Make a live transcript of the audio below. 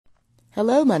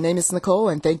Hello, my name is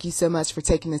Nicholl, and thank you so much for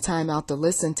taking the time out to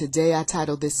listen. Today I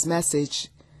titled this message,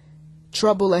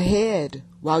 Trouble Ahead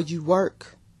While You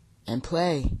Work and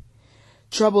Play.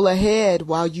 Trouble ahead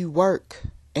while you work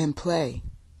and play.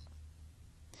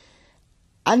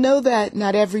 I know that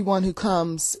not everyone who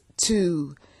comes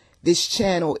to this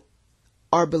channel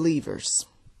are believers.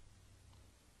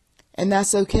 And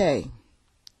that's okay.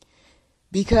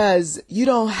 Because you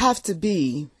don't have to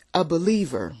be a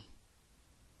believer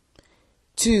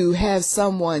to have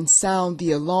someone sound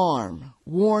the alarm,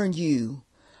 warn you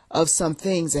of some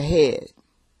things ahead.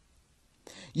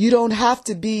 You don't have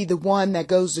to be the one that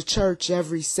goes to church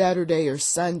every Saturday or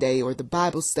Sunday or the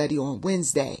Bible study on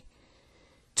Wednesday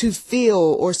to feel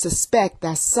or suspect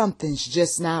that something's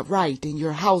just not right in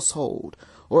your household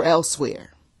or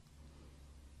elsewhere.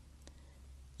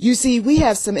 You see, we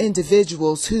have some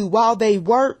individuals who, while they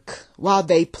work, while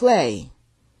they play,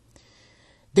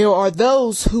 there are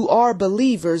those who are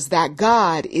believers that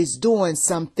God is doing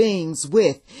some things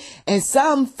with. And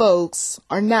some folks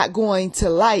are not going to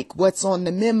like what's on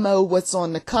the memo, what's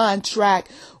on the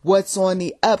contract, what's on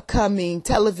the upcoming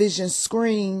television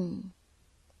screen.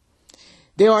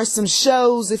 There are some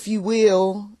shows, if you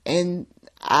will, and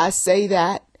I say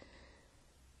that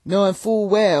knowing full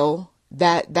well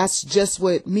that that's just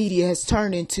what media has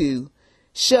turned into,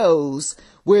 shows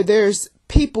where there's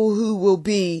people who will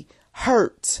be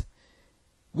hurt,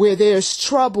 where there's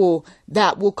trouble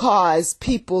that will cause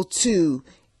people to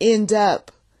end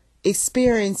up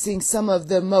experiencing some of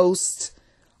the most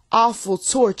awful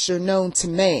torture known to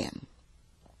man.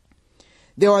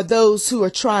 There are those who are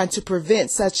trying to prevent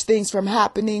such things from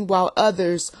happening, while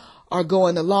others are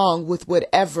going along with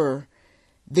whatever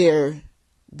their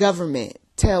government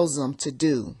tells them to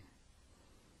do.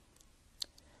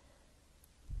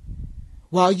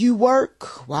 While you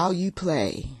work, while you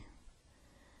play.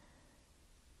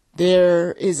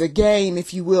 There is a game,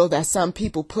 if you will, that some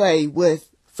people play with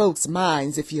folks'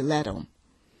 minds if you let them.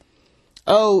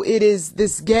 Oh, it is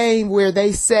this game where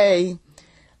they say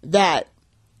that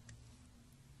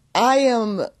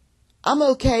I'm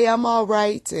okay, I'm all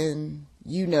right, and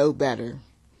you know better.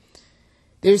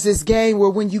 There's this game where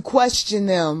when you question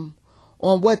them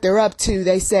on what they're up to,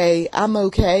 they say, I'm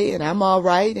okay and I'm all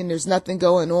right and there's nothing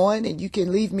going on and you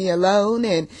can leave me alone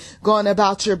and go on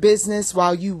about your business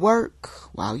while you work,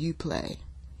 while you play.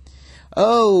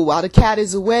 Oh, while the cat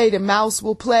is away, the mouse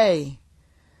will play.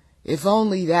 If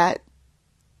only that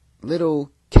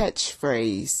little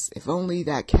catchphrase, if only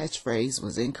that catchphrase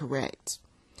was incorrect.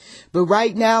 But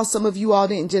right now, some of you all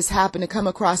didn't just happen to come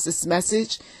across this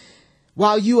message.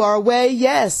 While you are away,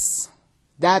 yes,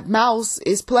 that mouse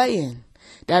is playing.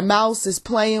 That mouse is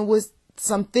playing with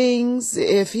some things,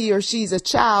 if he or she's a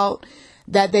child,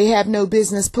 that they have no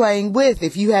business playing with.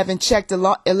 If you haven't checked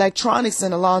electronics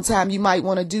in a long time, you might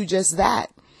want to do just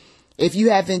that. If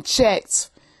you haven't checked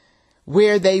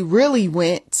where they really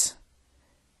went,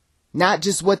 not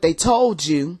just what they told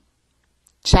you,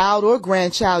 child or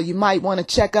grandchild, you might want to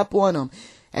check up on them.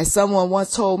 As someone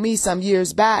once told me some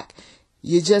years back,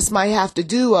 you just might have to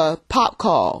do a pop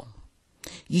call.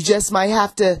 You just might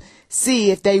have to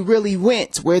see if they really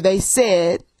went where they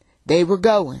said they were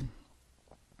going.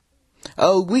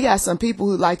 Oh, we got some people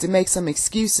who like to make some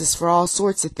excuses for all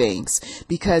sorts of things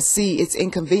because, see, it's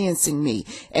inconveniencing me.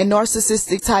 And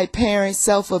narcissistic type parents,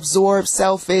 self-absorbed,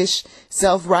 selfish,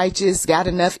 self-righteous, got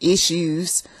enough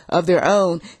issues of their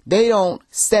own. They don't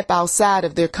step outside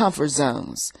of their comfort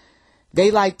zones.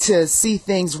 They like to see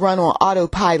things run on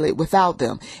autopilot without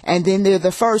them. And then they're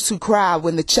the first who cry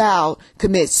when the child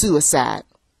commits suicide.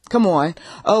 Come on.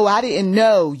 Oh, I didn't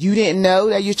know. You didn't know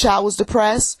that your child was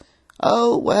depressed?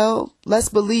 Oh, well, let's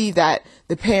believe that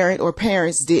the parent or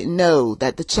parents didn't know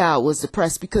that the child was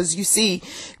depressed because, you see,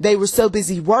 they were so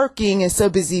busy working and so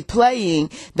busy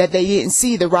playing that they didn't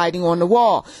see the writing on the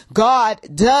wall. God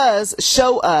does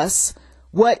show us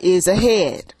what is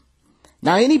ahead.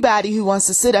 Now, anybody who wants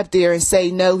to sit up there and say,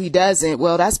 no, he doesn't,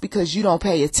 well, that's because you don't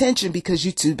pay attention because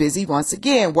you're too busy, once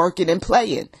again, working and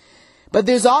playing. But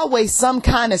there's always some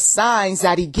kind of signs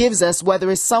that he gives us,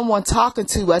 whether it's someone talking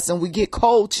to us and we get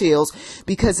cold chills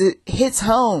because it hits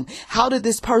home. How did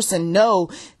this person know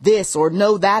this or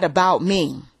know that about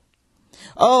me?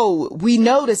 Oh, we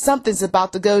know that something's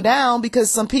about to go down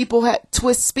because some people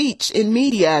twist speech in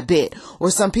media a bit,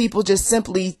 or some people just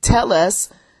simply tell us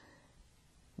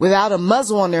without a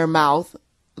muzzle on their mouth,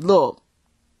 look,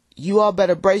 you all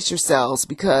better brace yourselves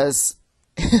because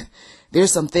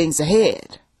there's some things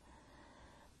ahead.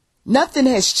 Nothing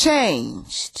has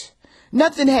changed.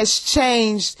 Nothing has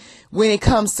changed when it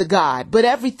comes to God, but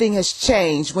everything has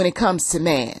changed when it comes to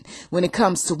man, when it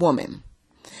comes to woman.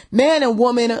 Man and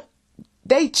woman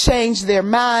they change their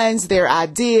minds, their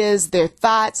ideas, their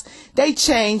thoughts. They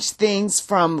change things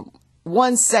from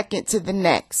one second to the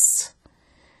next.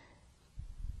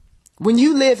 When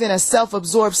you live in a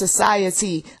self-absorbed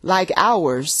society like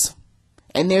ours,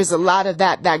 and there's a lot of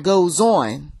that goes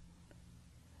on,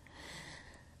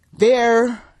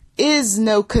 there is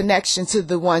no connection to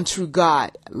the one true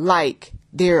God like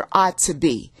there ought to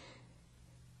be.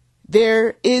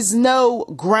 There is no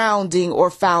grounding or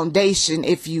foundation,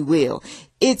 if you will.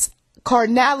 It's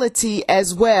carnality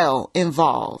as well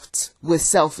involved with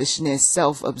selfishness,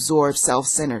 self-absorbed,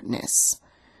 self-centeredness.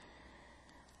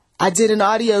 I did an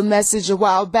audio message a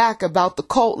while back about the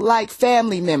cult-like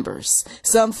family members.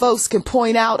 Some folks can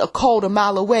point out a cult a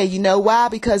mile away. You know why?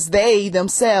 Because they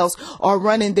themselves are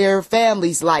running their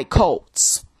families like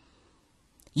cults.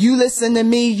 You listen to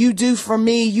me, you do for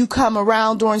me, you come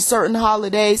around during certain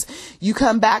holidays, you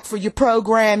come back for your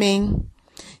programming,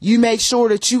 you make sure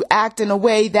that you act in a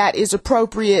way that is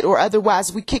appropriate, or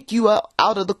otherwise we kick you out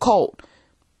of the cult,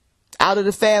 out of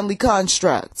the family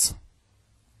construct.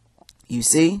 You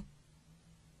see?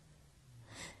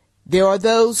 There are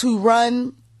those who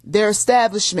run their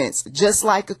establishments just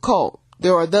like a cult.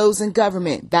 There are those in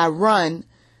government that run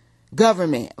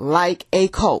government like a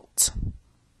cult.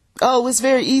 Oh, it's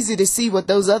very easy to see what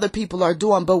those other people are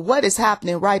doing, but what is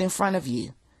happening right in front of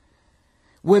you?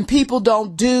 When people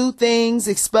don't do things,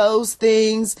 expose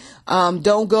things,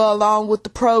 don't go along with the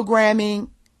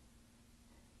programming,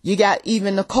 you got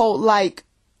even the cult-like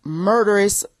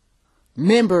murderous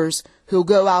members who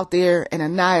go out there and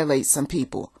annihilate some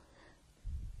people.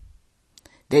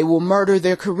 They will murder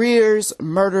their careers,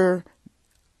 murder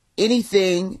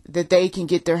anything that they can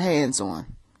get their hands on.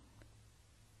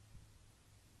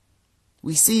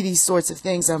 We see these sorts of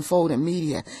things unfold in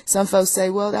media. Some folks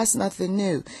say, well, that's nothing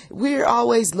new. We're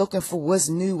always looking for what's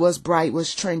new, what's bright,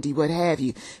 what's trendy, what have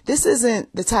you. This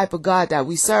isn't the type of God that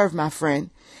we serve, my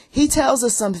friend. He tells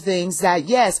us some things that,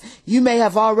 yes, you may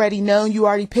have already known, you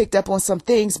already picked up on some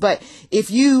things, but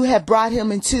if you have brought him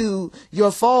into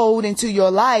your fold, into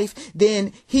your life,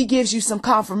 then he gives you some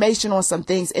confirmation on some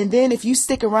things. And then if you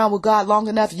stick around with God long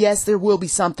enough, yes, there will be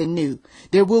something new.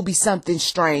 There will be something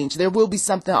strange. There will be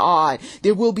something odd.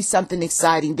 There will be something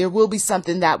exciting. There will be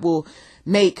something that will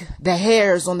make the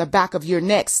hairs on the back of your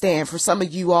neck stand. For some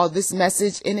of you all, this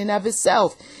message in and of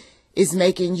itself is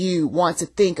making you want to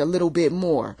think a little bit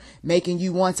more, making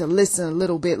you want to listen a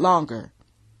little bit longer.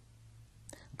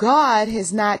 God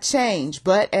has not changed,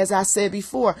 but as I said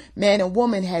before, man and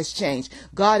woman has changed.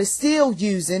 God is still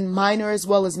using minor as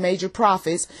well as major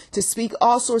prophets to speak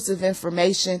all sorts of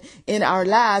information in our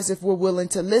lives if we're willing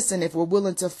to listen, if we're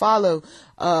willing to follow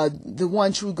the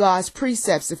one true God's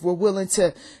precepts, if we're willing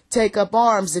to take up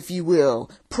arms, if you will,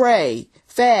 pray,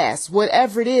 fast,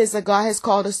 whatever it is that God has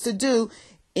called us to do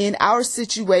in our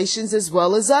situations as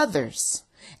well as others.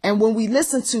 And when we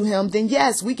listen to him, then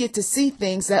yes, we get to see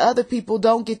things that other people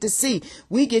don't get to see.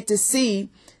 We get to see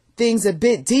things a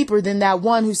bit deeper than that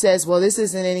one who says, well, this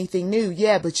isn't anything new.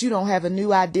 Yeah, but you don't have a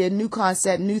new idea, new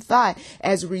concept, new thought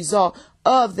as a result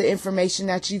of the information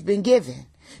that you've been given.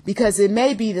 Because it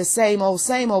may be the same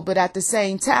old, but at the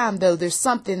same time, though, there's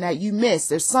something that you miss.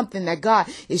 There's something that God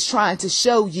is trying to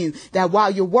show you, that while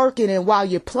you're working and while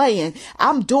you're playing,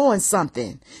 I'm doing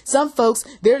something. Some folks,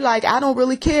 they're like, I don't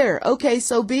really care. Okay,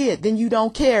 so be it. Then you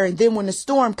don't care. And then when the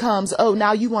storm comes, oh,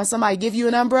 now you want somebody to give you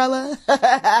an umbrella?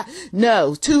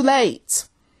 No, too late.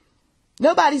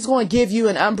 Nobody's going to give you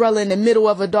an umbrella in the middle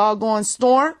of a doggone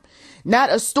storm.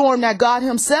 Not a storm that God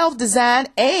himself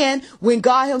designed. And when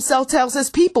God himself tells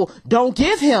his people, don't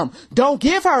give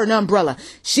her an umbrella.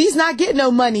 She's not getting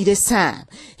no money this time.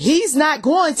 He's not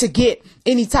going to get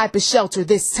any type of shelter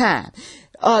this time.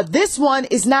 This one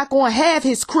is not going to have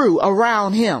his crew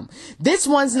around him. This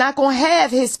one's not going to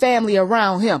have his family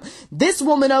around him. This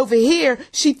woman over here,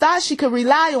 she thought she could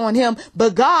rely on him,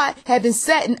 but God had been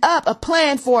setting up a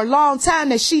plan for a long time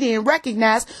that she didn't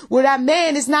recognize, where that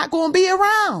man is not going to be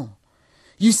around.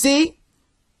 You see,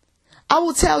 I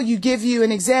will give you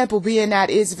an example, being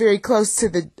that it's very close to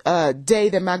the day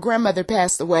that my grandmother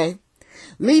passed away.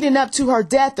 Leading up to her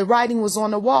death, the writing was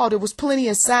on the wall. There was plenty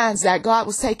of signs that God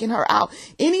was taking her out.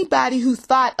 Anybody who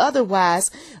thought otherwise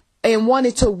and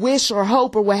wanted to wish or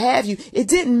hope or what have you, it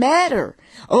didn't matter.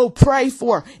 Oh, pray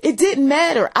for her. It didn't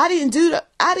matter. I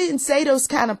didn't say those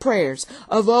kind of prayers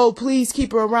of, oh, please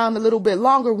keep her around a little bit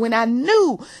longer, when I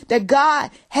knew that God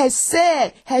has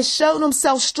shown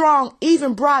himself strong,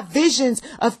 even brought visions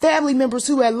of family members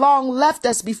who had long left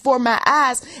us before my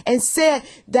eyes and said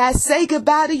that say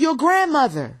goodbye to your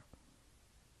grandmother.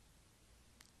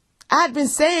 I'd been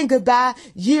saying goodbye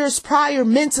years prior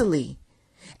mentally.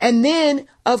 And then,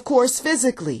 of course,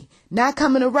 physically, not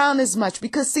coming around as much,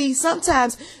 because see,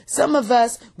 sometimes some of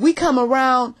us, we come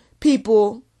around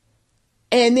people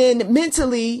and then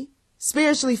mentally,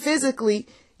 spiritually, physically,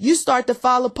 you start to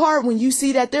fall apart when you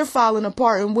see that they're falling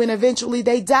apart, and when eventually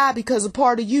they die because a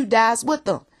part of you dies with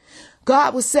them.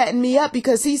 God was setting me up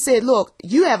because he said, look,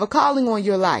 you have a calling on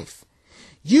your life.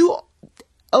 You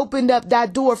opened up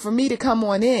that door for me to come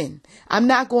on in. I'm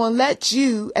not going to let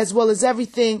you, as well as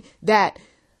everything that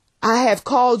I have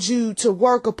called you to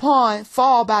work upon,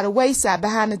 fall by the wayside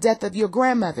behind the death of your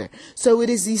grandmother. So it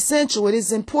is essential. It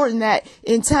is important that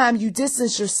in time you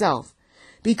distance yourself,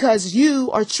 because you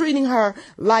are treating her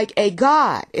like a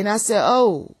god. And I said,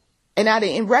 oh, and I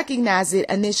didn't recognize it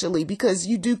initially, because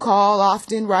you do call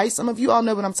often, right? Some of you all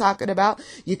know what I'm talking about.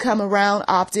 You come around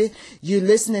often. You're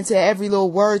listening to every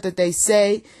little word that they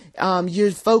say.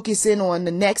 You're focusing on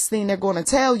the next thing they're going to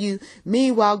tell you.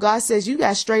 Meanwhile, God says, you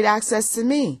got straight access to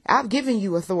me. I've given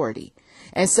you authority.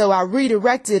 And so I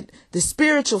redirected the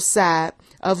spiritual side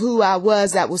of who I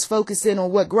was, that was focusing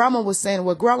on what grandma was saying,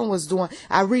 what grandma was doing.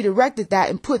 I redirected that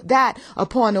and put that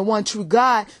upon the one true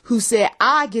God, who said,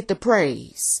 I get the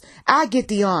praise. I get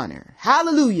the honor.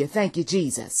 Hallelujah. Thank you,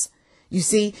 Jesus. You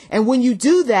see, and when you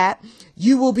do that,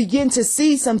 you will begin to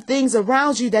see some things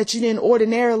around you that you didn't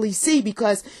ordinarily see,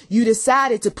 because you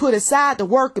decided to put aside the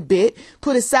work a bit,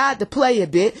 put aside the play a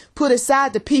bit, put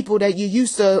aside the people that you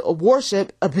used to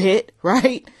worship a bit,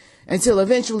 right? Until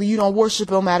eventually you don't worship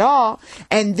them at all.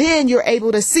 And then you're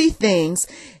able to see things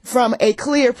from a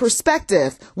clear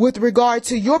perspective with regard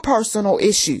to your personal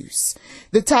issues.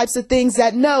 The types of things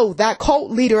that no, that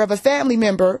cult leader of a family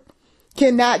member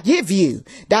cannot give you.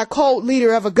 That cult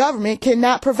leader of a government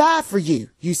cannot provide for you.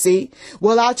 You see?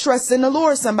 Well, I trust in the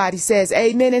Lord. Somebody says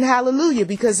amen and hallelujah,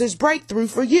 because there's breakthrough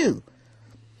for you.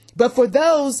 But for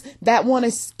those that want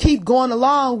to keep going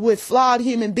along with flawed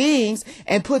human beings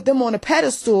and put them on a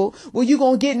pedestal, well, you're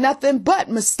going to get nothing but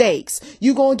mistakes.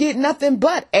 You're going to get nothing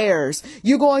but errors.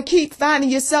 You're going to keep finding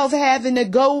yourself having to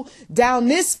go down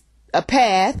this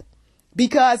path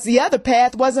because the other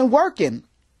path wasn't working.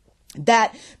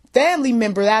 That family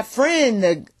member, that friend,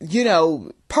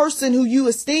 the, person who you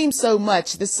esteem so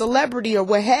much, the celebrity or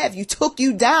what have you, took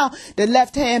you down the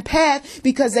left-hand path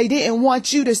because they didn't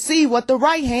want you to see what the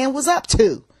right hand was up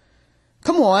to.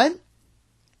 Come on.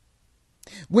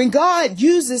 When God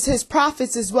uses his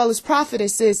prophets as well as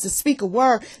prophetesses to speak a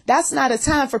word, that's not a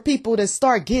time for people to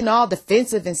start getting all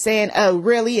defensive and saying, oh,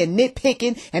 really, and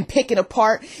nitpicking and picking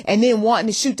apart and then wanting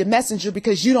to shoot the messenger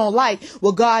because you don't like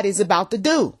what God is about to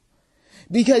do.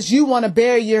 Because you want to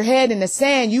bury your head in the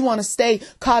sand. You want to stay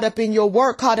caught up in your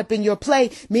work, caught up in your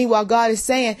play. Meanwhile, God is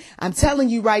saying, I'm telling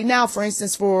you right now, for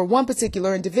instance, for one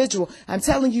particular individual, I'm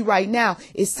telling you right now,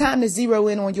 it's time to zero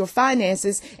in on your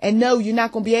finances. And no, you're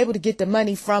not going to be able to get the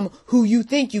money from who you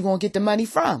think you're going to get the money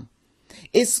from.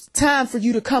 It's time for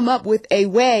you to come up with a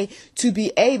way to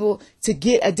be able to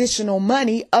get additional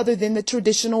money other than the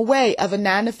traditional way of a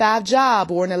 9-to-5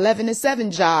 job or an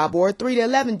 11-to-7 job or a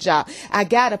 3-to-11 job. I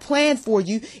got a plan for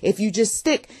you. If you just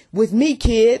stick with me,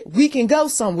 kid, we can go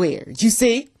somewhere. You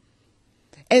see?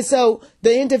 And so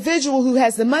the individual who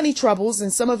has the money troubles,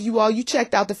 and some of you all, you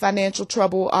checked out the financial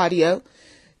trouble audio.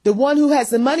 The one who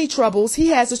has the money troubles, he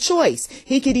has a choice.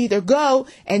 He could either go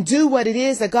and do what it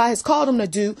is that God has called him to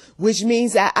do, which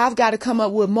means that I've got to come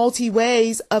up with multi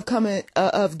ways of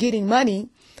getting money,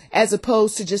 as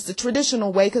opposed to just the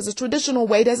traditional way, because the traditional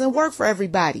way doesn't work for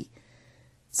everybody.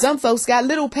 Some folks got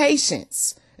little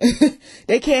patience.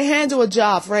 They can't handle a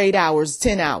job for 8 hours,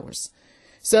 10 hours.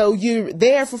 So you're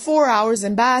there for 4 hours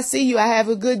and bye, see you. I have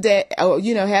a good day,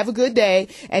 have a good day.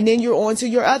 And then you're on to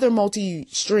your other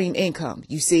multi-stream income,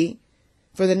 you see,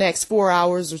 for the next 4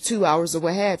 hours or 2 hours or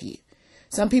what have you.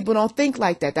 Some people don't think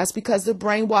like that. That's because they're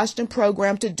brainwashed and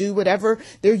programmed to do whatever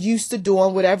they're used to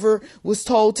doing, whatever was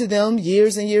told to them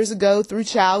years and years ago through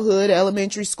childhood,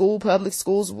 elementary school, public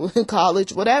schools,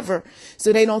 college, whatever.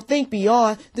 So they don't think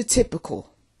beyond the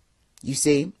typical, you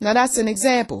see. Now that's an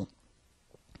example.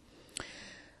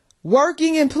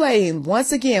 Working and playing.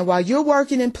 Once again, while you're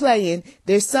working and playing,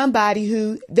 there's somebody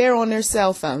who they're on their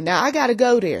cell phone. Now, I got to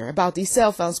go there about these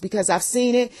cell phones because I've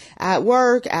seen it at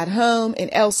work, at home, and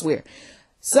elsewhere.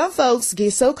 Some folks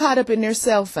get so caught up in their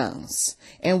cell phones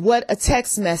and what a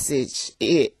text message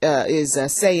is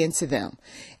saying to them.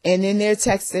 And then they're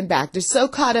texting back. They're so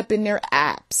caught up in their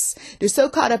apps. They're so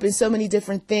caught up in so many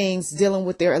different things dealing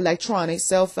with their electronics,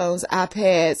 cell phones,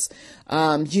 iPads,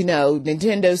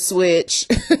 Nintendo Switch.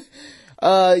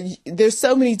 There's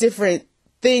so many different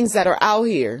things that are out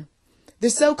here. They're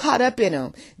so caught up in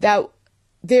them that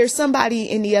there's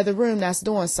somebody in the other room that's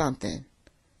doing something.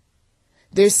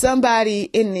 There's somebody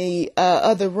in the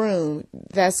other room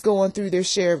that's going through their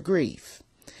share of grief.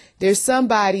 There's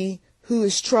somebody who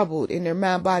is troubled in their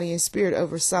mind, body, and spirit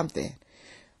over something.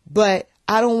 But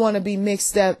I don't want to be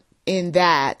mixed up in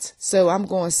that, so I'm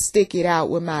going to stick it out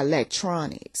with my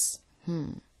electronics.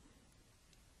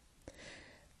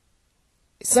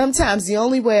 Sometimes the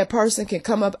only way a person can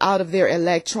come up out of their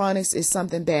electronics is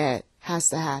something bad has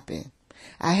to happen.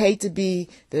 I hate to be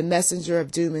the messenger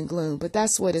of doom and gloom, but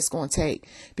that's what it's going to take,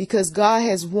 because God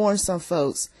has warned some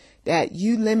folks that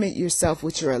you limit yourself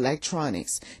with your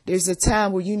electronics. There's a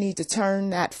time where you need to turn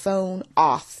that phone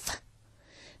off.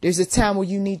 There's a time where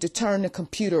you need to turn the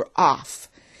computer off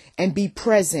and be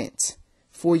present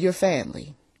for your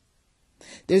family.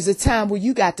 There's a time where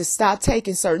you got to stop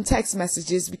taking certain text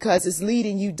messages because it's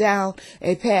leading you down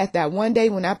a path that one day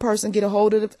when that person get a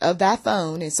hold of that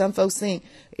phone, and some folks think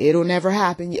it'll never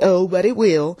happen. Oh, but it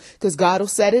will, because God will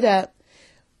set it up.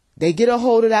 They get a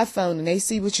hold of that phone and they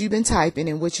see what you've been typing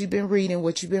and what you've been reading,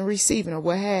 what you've been receiving, or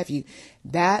what have you.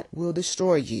 That will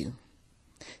destroy you.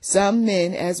 Some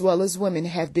men as well as women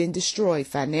have been destroyed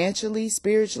financially,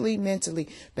 spiritually, mentally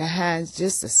behind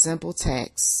just a simple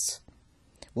text.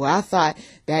 Well, I thought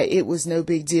that it was no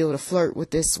big deal to flirt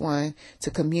with this one, to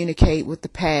communicate with the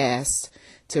past,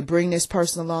 to bring this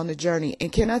person along the journey.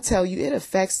 And can I tell you, it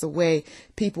affects the way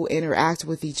people interact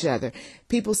with each other.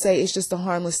 People say it's just a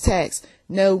harmless text.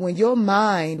 No, when your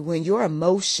mind, when your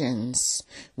emotions,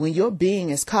 when your being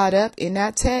is caught up in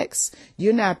that text,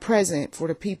 you're not present for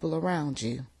the people around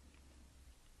you.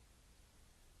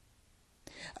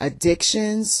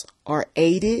 Addictions are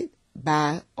aided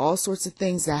by all sorts of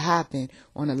things that happen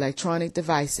on electronic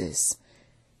devices.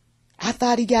 I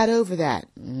thought he got over that.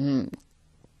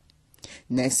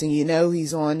 Next thing you know,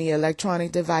 he's on the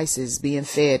electronic devices being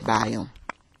fed by them.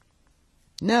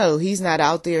 No, he's not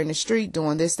out there in the street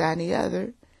doing this, that, and the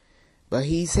other. But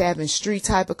he's having street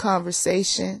type of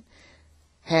conversation,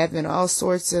 having all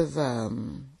sorts of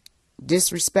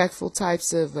disrespectful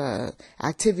types of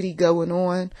activity going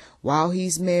on while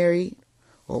he's married,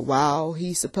 or while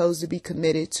he's supposed to be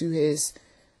committed to his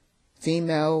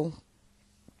female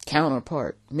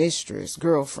counterpart, mistress,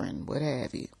 girlfriend, what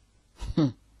have you.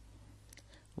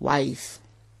 Wife.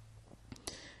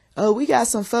 Oh, we got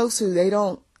some folks who they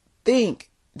don't think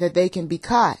that they can be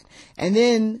caught. And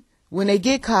then when they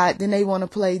get caught, then they want to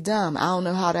play dumb. I don't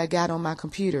know how that got on my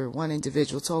computer. One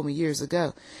individual told me years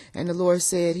ago. And the Lord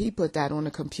said he put that on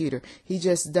the computer. He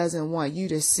just doesn't want you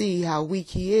to see how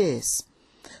weak he is.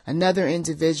 Another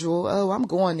individual, oh, I'm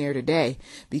going there today,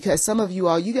 because some of you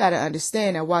all, you got to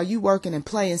understand that while you working and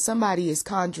playing, somebody is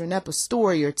conjuring up a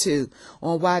story or two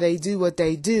on why they do what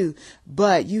they do,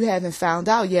 but you haven't found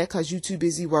out yet because you're too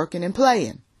busy working and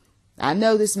playing. I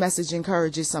know this message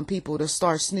encourages some people to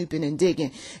start snooping and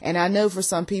digging. And I know for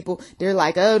some people, they're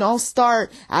like, oh, don't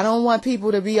start. I don't want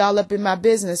people to be all up in my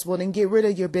business. Well, then get rid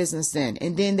of your business then.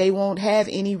 And then they won't have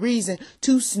any reason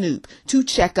to snoop, to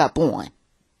check up on.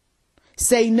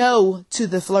 Say no to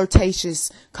the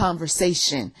flirtatious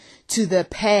conversation, to the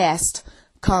past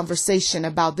conversation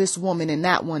about this woman and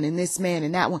that one and this man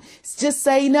and that one. Just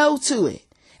say no to it.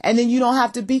 And then you don't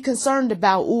have to be concerned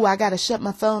about, ooh, I got to shut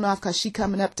my phone off because she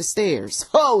coming up the stairs.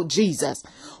 Oh, Jesus.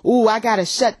 Ooh, I got to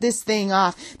shut this thing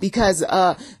off because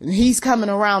he's coming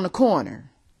around the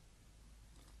corner.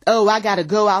 Oh, I got to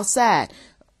go outside.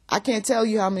 I can't tell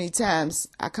you how many times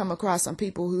I come across some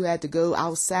people who had to go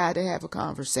outside to have a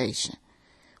conversation.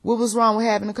 What was wrong with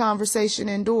having a conversation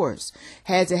indoors?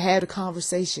 Had to have a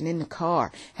conversation in the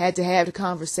car. Had to have the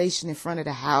conversation in front of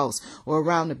the house or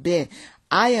around the bed.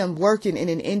 I am working in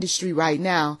an industry right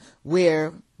now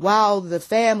where while the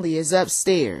family is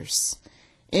upstairs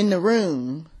in the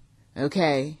room,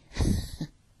 okay,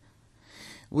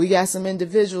 we got some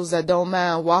individuals that don't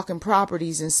mind walking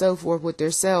properties and so forth with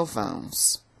their cell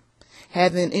phones,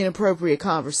 having inappropriate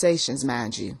conversations,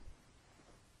 mind you.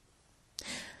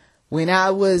 When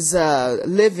I was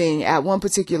living at one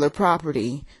particular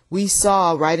property, we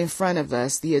saw right in front of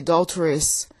us the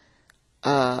adulterous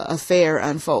affair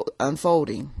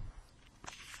unfolding.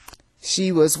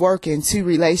 She was working 2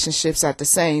 relationships at the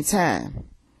same time.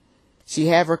 She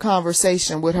had her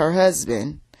conversation with her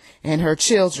husband and her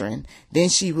children. Then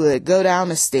she would go down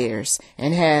the stairs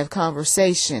and have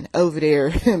conversation over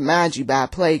there, mind you, by a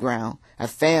playground, a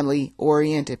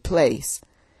family-oriented place,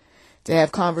 to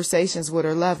have conversations with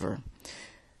her lover.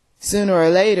 Sooner or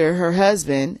later, her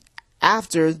husband,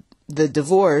 after the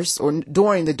divorce or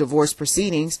during the divorce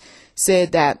proceedings,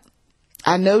 said that,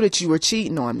 I know that you were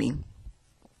cheating on me.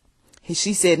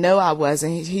 She said, no, I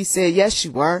wasn't. He said, yes,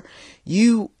 you were.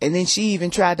 And then she even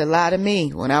tried to lie to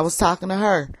me when I was talking to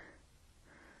her.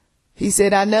 He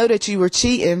said, I know that you were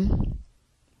cheating.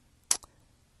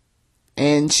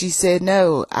 And she said,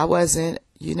 no, I wasn't.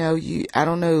 I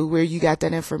don't know where you got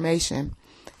that information.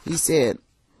 He said,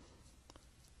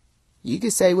 you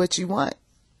can say what you want,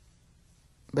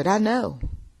 but I know.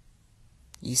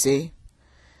 You see?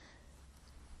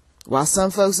 While some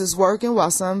folks is working,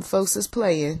 while some folks is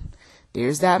playing,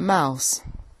 there's that mouse.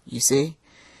 You see?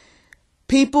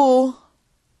 People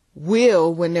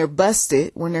will, when they're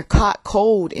busted, when they're caught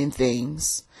cold in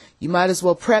things, you might as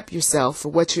well prep yourself for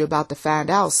what you're about to find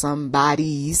out,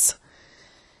 somebodies.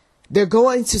 They're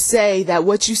going to say that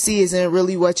what you see isn't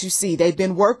really what you see. They've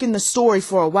been working the story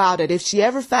for a while that if she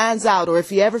ever finds out, or if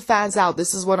he ever finds out,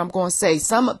 this is what I'm going to say.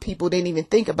 Some people didn't even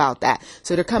think about that.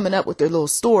 So they're coming up with their little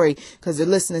story because they're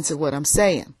listening to what I'm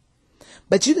saying.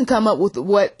 But you can come up with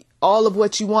all of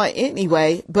what you want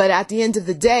anyway. But at the end of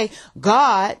the day,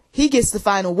 God, he gets the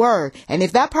final word. And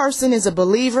if that person is a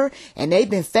believer and they've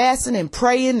been fasting and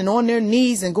praying and on their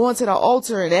knees and going to the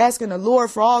altar and asking the Lord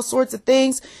for all sorts of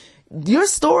things, your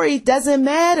story doesn't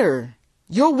matter.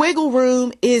 Your wiggle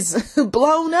room is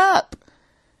blown up.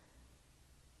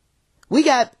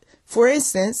 For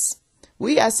instance,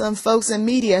 we got some folks in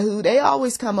media who they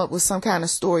always come up with some kind of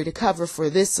story to cover for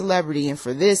this celebrity and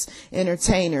for this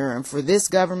entertainer and for this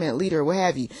government leader, what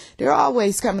have you. They're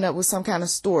always coming up with some kind of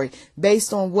story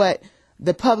based on what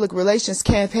the public relations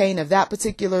campaign of that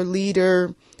particular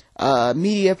leader,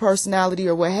 media personality,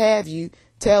 or what have you,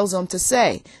 tells them to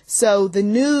say. So the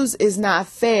news is not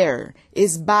fair.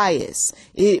 It's biased.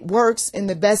 It works in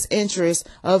the best interest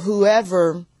of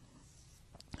whoever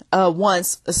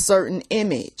wants a certain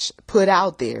image put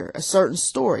out there, a certain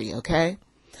story. Okay.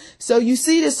 So you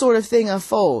see this sort of thing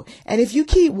unfold. And if you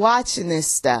keep watching this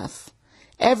stuff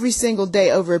every single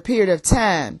day over a period of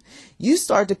time, you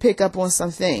start to pick up on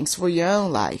some things for your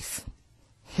own life.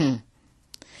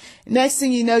 Next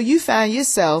thing you know, you find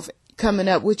yourself coming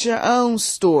up with your own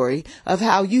story of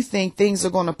how you think things are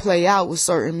going to play out with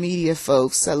certain media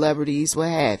folks, celebrities, what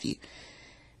have you.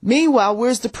 Meanwhile,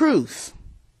 where's the proof?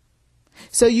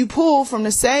 So you pull from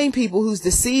the same people who's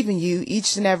deceiving you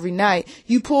each and every night.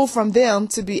 You pull from them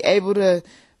to be able to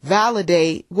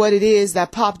validate what it is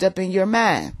that popped up in your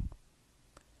mind.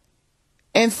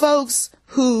 And folks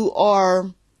who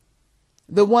are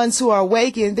the ones who are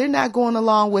awakened, they're not going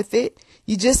along with it.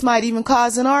 You just might even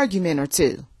cause an argument or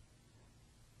two.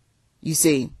 You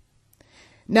see,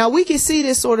 now we can see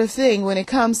this sort of thing when it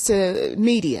comes to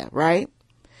media, right?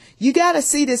 You got to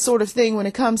see this sort of thing when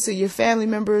it comes to your family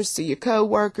members, to your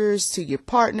co-workers, to your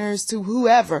partners, to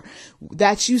whoever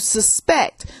that you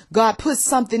suspect God put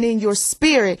something in your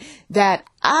spirit that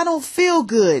I don't feel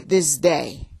good this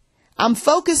day. I'm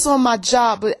focused on my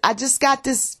job, but I just got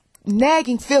this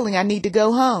nagging feeling I need to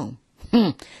go home.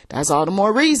 That's all the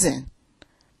more reason.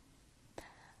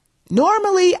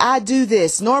 Normally I do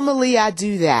this. Normally I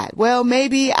do that. Well,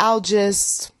 maybe I'll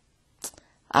just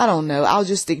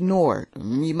ignore it.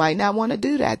 You might not want to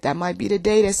do that. That might be the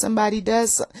day that somebody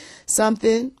does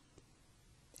something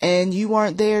and you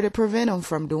weren't there to prevent them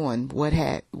from doing what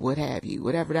have you,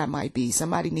 whatever that might be.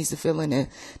 Somebody needs to fill in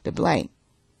the blank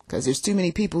because there's too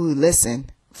many people who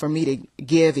listen for me to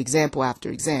give example after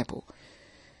example.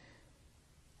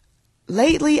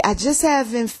 Lately, I just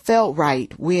haven't felt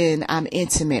right when I'm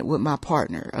intimate with my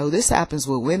partner. Oh, this happens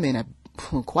with women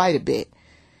quite a bit.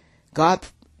 God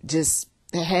just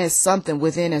has something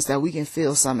within us that we can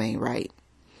feel something ain't right.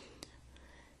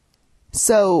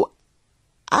 So,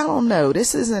 I don't know.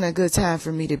 This isn't a good time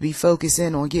for me to be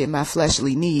focusing on getting my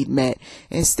fleshly need met.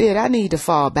 Instead, I need to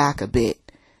fall back a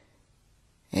bit.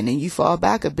 And then you fall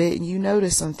back a bit and you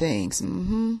notice some things.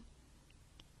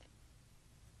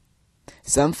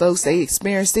 Some folks, they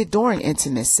experienced it during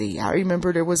intimacy. I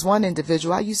remember there was one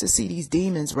individual, I used to see these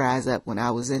demons rise up when I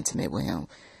was intimate with him.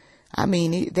 I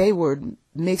mean, they were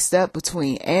mixed up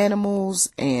between animals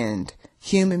and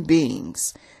human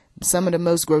beings. Some of the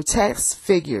most grotesque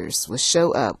figures would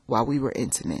show up while we were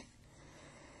intimate.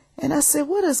 And I said,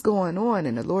 what is going on?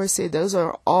 And the Lord said, those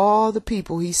are all the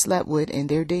people he slept with and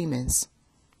their demons.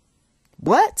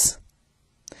 What?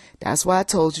 That's why I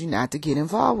told you not to get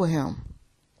involved with him.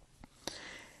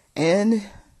 And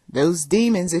those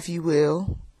demons, if you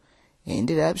will,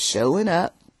 ended up showing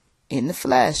up in the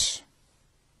flesh.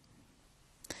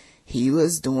 He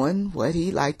was doing what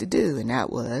he liked to do, and that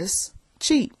was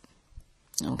cheat.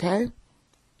 Okay?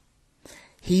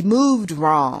 He moved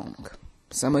wrong.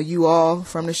 Some of you all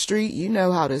from the street, you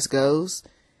know how this goes.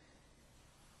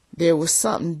 There was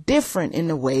something different in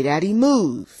the way that he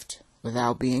moved,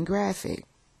 without being graphic.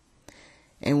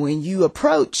 And when you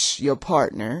approach your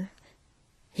partner,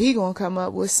 he gonna come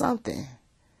up with something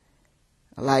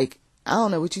like I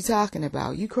don't know what you're talking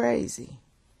about. You crazy.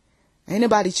 Ain't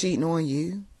nobody cheating on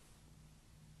you.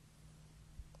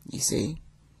 You see?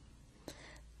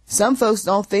 Some folks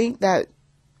don't think that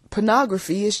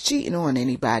pornography is cheating on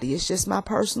anybody. It's just my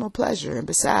personal pleasure. And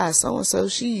besides, so-and-so,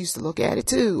 she used to look at it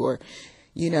too. Or,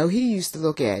 he used to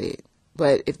look at it.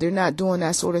 But if they're not doing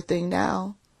that sort of thing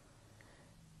now,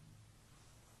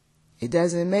 it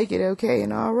doesn't make it okay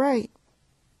and all right.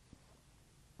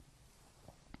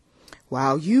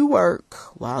 While you work,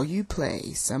 while you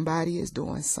play, somebody is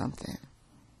doing something.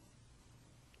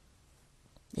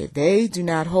 If they do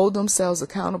not hold themselves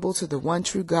accountable to the one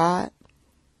true God,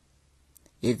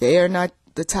 if they are not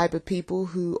the type of people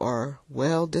who are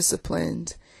well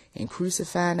disciplined in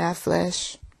crucifying that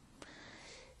flesh,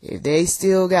 if they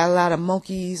still got a lot of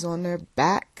monkeys on their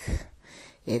back,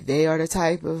 if they are the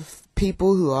type of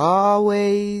people who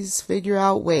always figure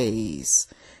out ways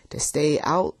to stay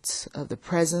out of the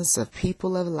presence of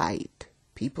people of light,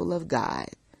 people of God,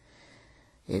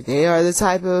 if they are the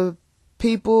type of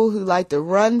people who like to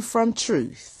run from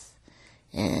truth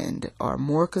and are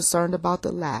more concerned about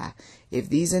the lie, if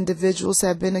these individuals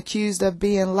have been accused of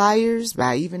being liars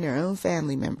by even their own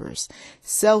family members,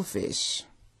 selfish,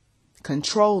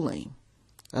 controlling,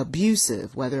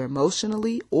 abusive, whether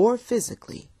emotionally or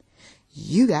physically,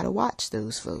 you got to watch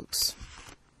those folks.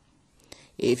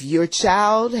 If your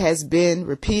child has been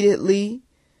repeatedly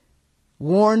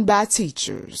warned by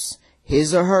teachers,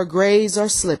 his or her grades are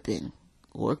slipping,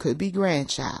 or it could be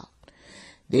grandchild,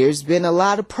 there's been a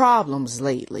lot of problems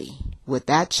lately with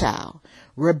that child.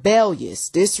 Rebellious,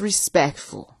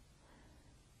 disrespectful,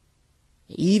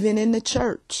 even in the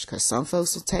church, because some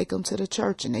folks will take them to the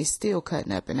church and they still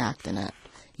cutting up and acting up.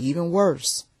 Even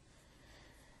worse.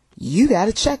 You got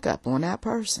to check up on that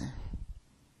person.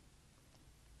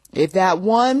 If that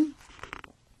one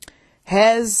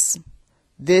has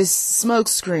this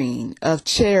smokescreen of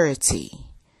charity,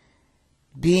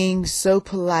 being so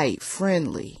polite,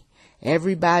 friendly,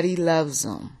 everybody loves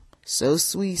them, so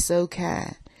sweet, so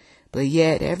kind, but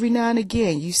yet every now and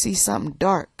again you see something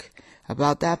dark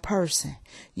about that person,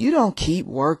 you don't keep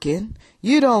working,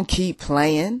 you don't keep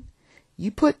playing, you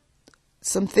put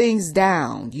some things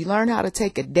down, you learn how to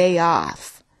take a day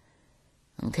off,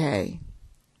 okay,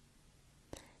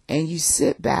 and you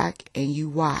sit back and you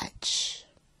watch.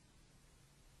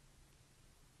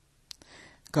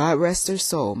 God rest her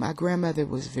soul. My grandmother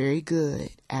was very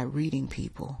good at reading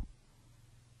people,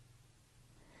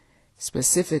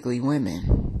 specifically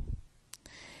women.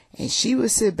 And she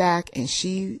would sit back and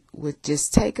she would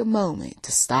just take a moment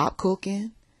to stop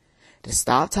cooking, to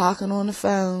stop talking on the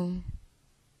phone.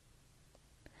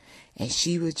 And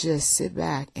she would just sit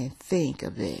back and think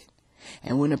of it.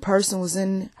 And when a person was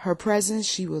in her presence,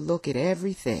 she would look at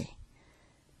everything,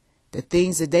 the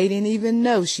things that they didn't even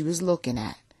know she was looking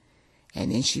at.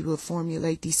 And then she would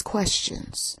formulate these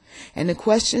questions. And the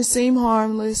questions seemed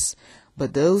harmless,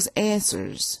 but those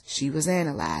answers she was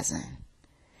analyzing.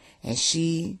 And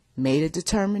she made a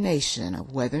determination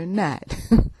of whether or not,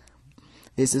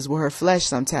 this is where her flesh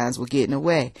sometimes would get in the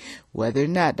way, whether or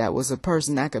not that was a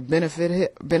person that could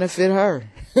benefit her.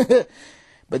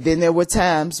 But then there were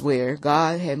times where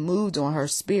God had moved on her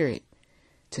spirit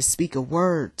to speak a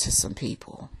word to some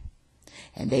people.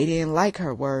 And they didn't like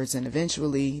her words, and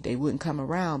eventually they wouldn't come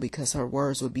around because her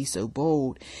words would be so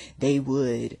bold. They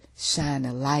would shine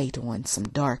a light on some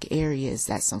dark areas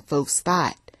that some folks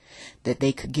thought that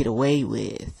they could get away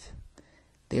with.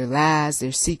 Their lies,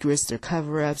 their secrets, their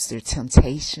cover-ups, their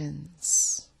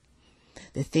temptations.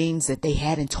 The things that they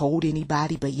hadn't told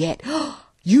anybody, but yet,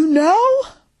 you know?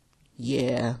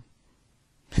 Yeah,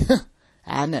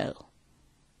 I know.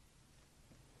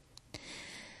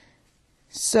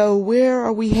 So where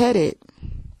are we headed?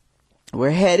 We're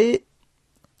headed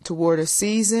toward a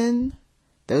season.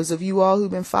 Those of you all who've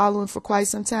been following for quite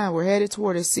some time, we're headed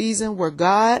toward a season where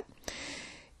God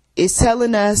is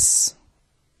telling us,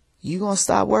 you're going to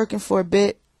stop working for a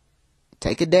bit,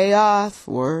 take a day off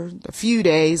or a few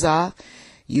days off.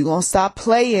 You're going to stop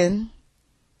playing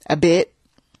a bit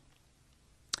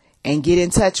and get in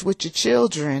touch with your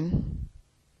children.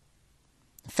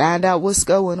 Find out what's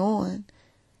going on.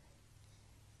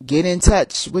 Get in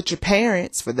touch with your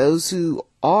parents, for those who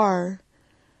are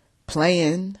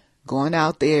playing, going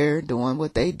out there, doing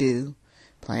what they do,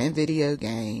 playing video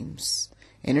games,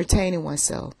 entertaining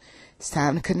oneself. It's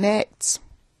time to connect.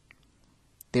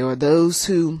 There are those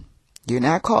who you're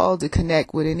not called to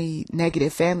connect with any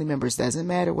negative family members. Doesn't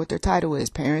matter what their title is,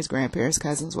 parents, grandparents,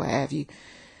 cousins, what have you.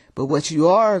 But what you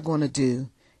are going to do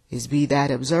is be that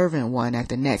observant one at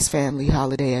the next family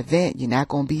holiday event. You're not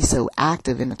going to be so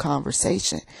active in the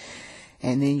conversation.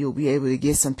 And then you'll be able to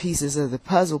get some pieces of the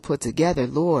puzzle put together.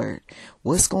 Lord,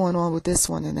 what's going on with this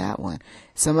one and that one?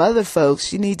 Some other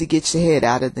folks, you need to get your head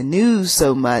out of the news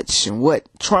so much and what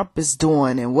Trump is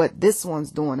doing and what this one's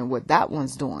doing and what that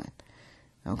one's doing.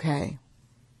 Okay?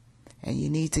 And you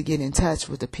need to get in touch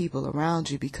with the people around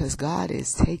you, because God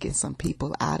is taking some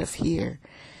people out of here.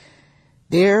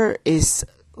 There is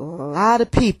a lot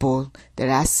of people that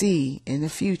I see in the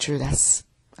future that's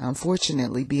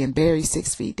unfortunately being buried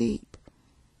 6 feet deep.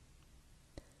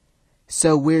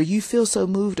 So where you feel so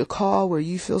moved to call, where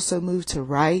you feel so moved to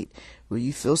write, where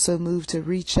you feel so moved to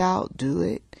reach out, do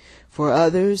it. For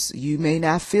others, you may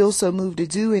not feel so moved to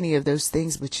do any of those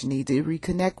things, but you need to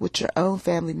reconnect with your own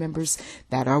family members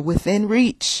that are within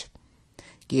reach.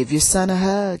 Give your son a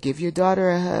hug, give your daughter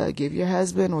a hug, give your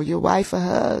husband or your wife a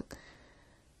hug,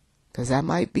 because that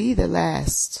might be the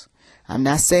last. I'm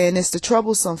not saying it's to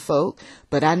trouble some folk,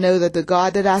 but I know that the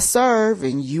God that I serve,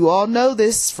 and you all know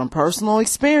this from personal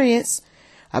experience,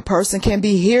 a person can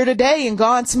be here today and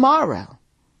gone tomorrow.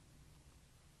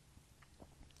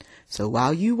 So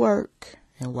while you work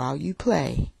and while you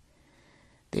play,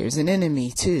 there's an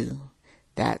enemy too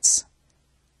that's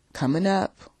coming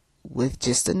up with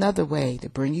just another way to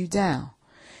bring you down.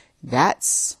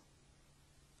 That's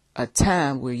a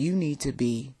time where you need to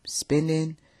be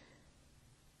spending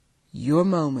your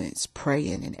moments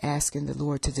praying and asking the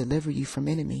Lord to deliver you from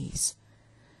enemies.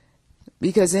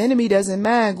 Because the enemy doesn't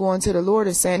mind going to the Lord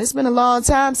and saying, it's been a long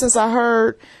time since I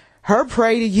heard her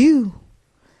pray to you.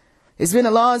 It's been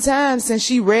a long time since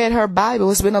she read her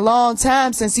Bible. It's been a long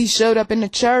time since he showed up in the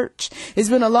church. It's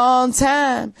been a long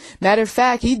time. Matter of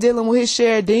fact, he dealing with his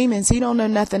share of demons. He don't know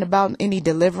nothing about any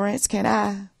deliverance. Can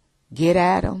I get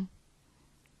at him?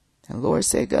 And the Lord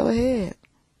said, go ahead.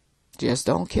 Just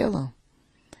don't kill him.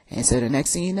 And so the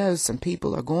next thing you know, some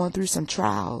people are going through some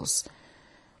trials.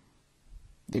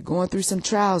 They're going through some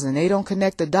trials and they don't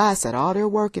connect the dots that all they're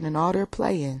working and all they're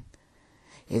playing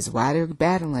is why they're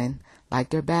battling like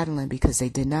they're battling, because they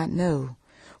did not know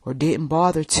or didn't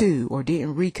bother to or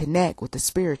didn't reconnect with the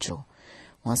spiritual.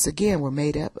 Once again, we're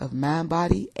made up of mind,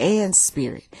 body, and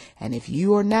spirit. And if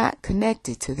you are not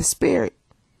connected to the spirit,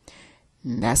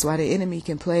 that's why the enemy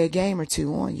can play a game or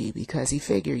two on you, because he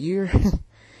figure you're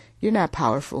not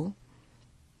powerful.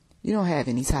 You don't have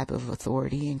any type of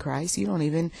authority in Christ. You don't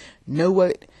even know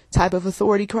what type of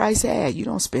authority Christ had. You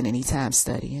don't spend any time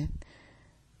studying.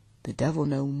 The devil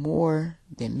knows more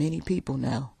than many people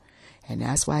know. And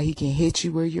that's why he can hit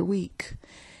you where you're weak.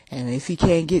 And if he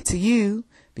can't get to you,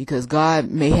 because God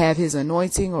may have his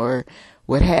anointing or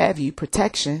what have you,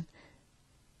 protection,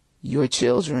 your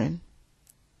children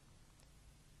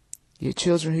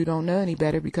who don't know any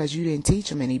better because you didn't teach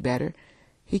them any better,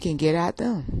 he can get at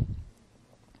them.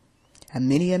 And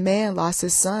many a man lost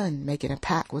his son making a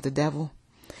pact with the devil.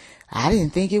 I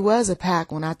didn't think it was a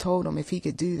pact when I told him if he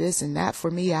could do this and that for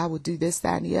me, I would do this,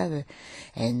 that, and the other.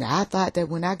 And I thought that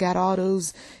when I got all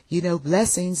those,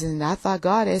 blessings, and I thought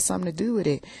God had something to do with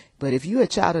it. But if you're a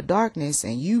child of darkness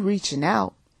and you reaching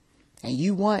out and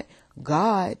you want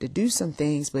God to do some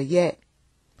things, but yet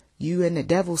you in the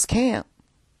devil's camp,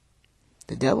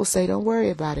 the devil say, don't worry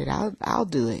about it. I'll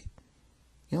do it.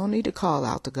 You don't need to call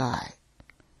out to God.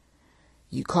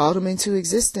 You called him into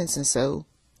existence, and so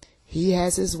he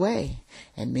has his way.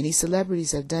 And many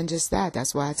celebrities have done just that.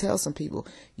 That's why I tell some people,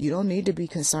 you don't need to be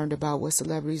concerned about what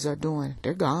celebrities are doing.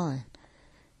 They're gone.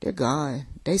 They're gone.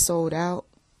 They sold out.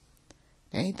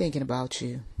 They ain't thinking about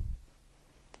you.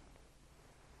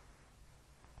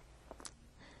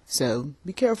 So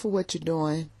be careful what you're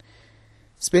doing.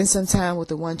 Spend some time with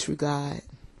the one true God.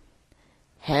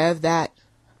 Have that,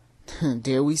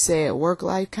 dare we say it,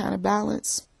 work-life kind of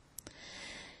balance.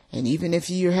 And even if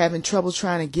you're having trouble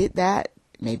trying to get that,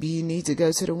 maybe you need to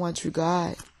go to the one true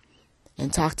God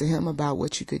and talk to him about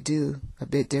what you could do a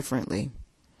bit differently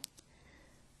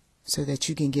so that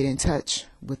you can get in touch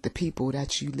with the people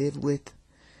that you live with,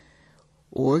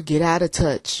 or get out of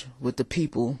touch with the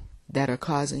people that are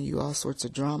causing you all sorts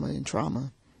of drama and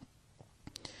trauma.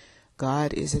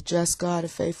 God is a just God, a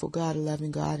faithful God, a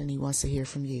loving God, and he wants to hear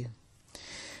from you.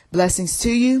 Blessings to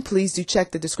you. Please do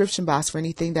check the description box for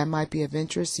anything that might be of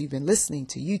interest. You've been listening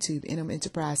to YouTube Interim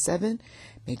Enterprise 7.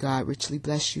 May God richly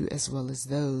bless you as well as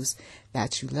those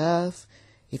that you love.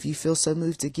 If you feel so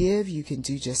moved to give, you can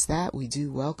do just that. We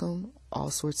do welcome all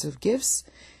sorts of gifts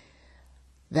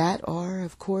that are,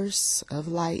 of course, of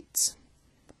light.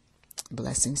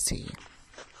 Blessings to you.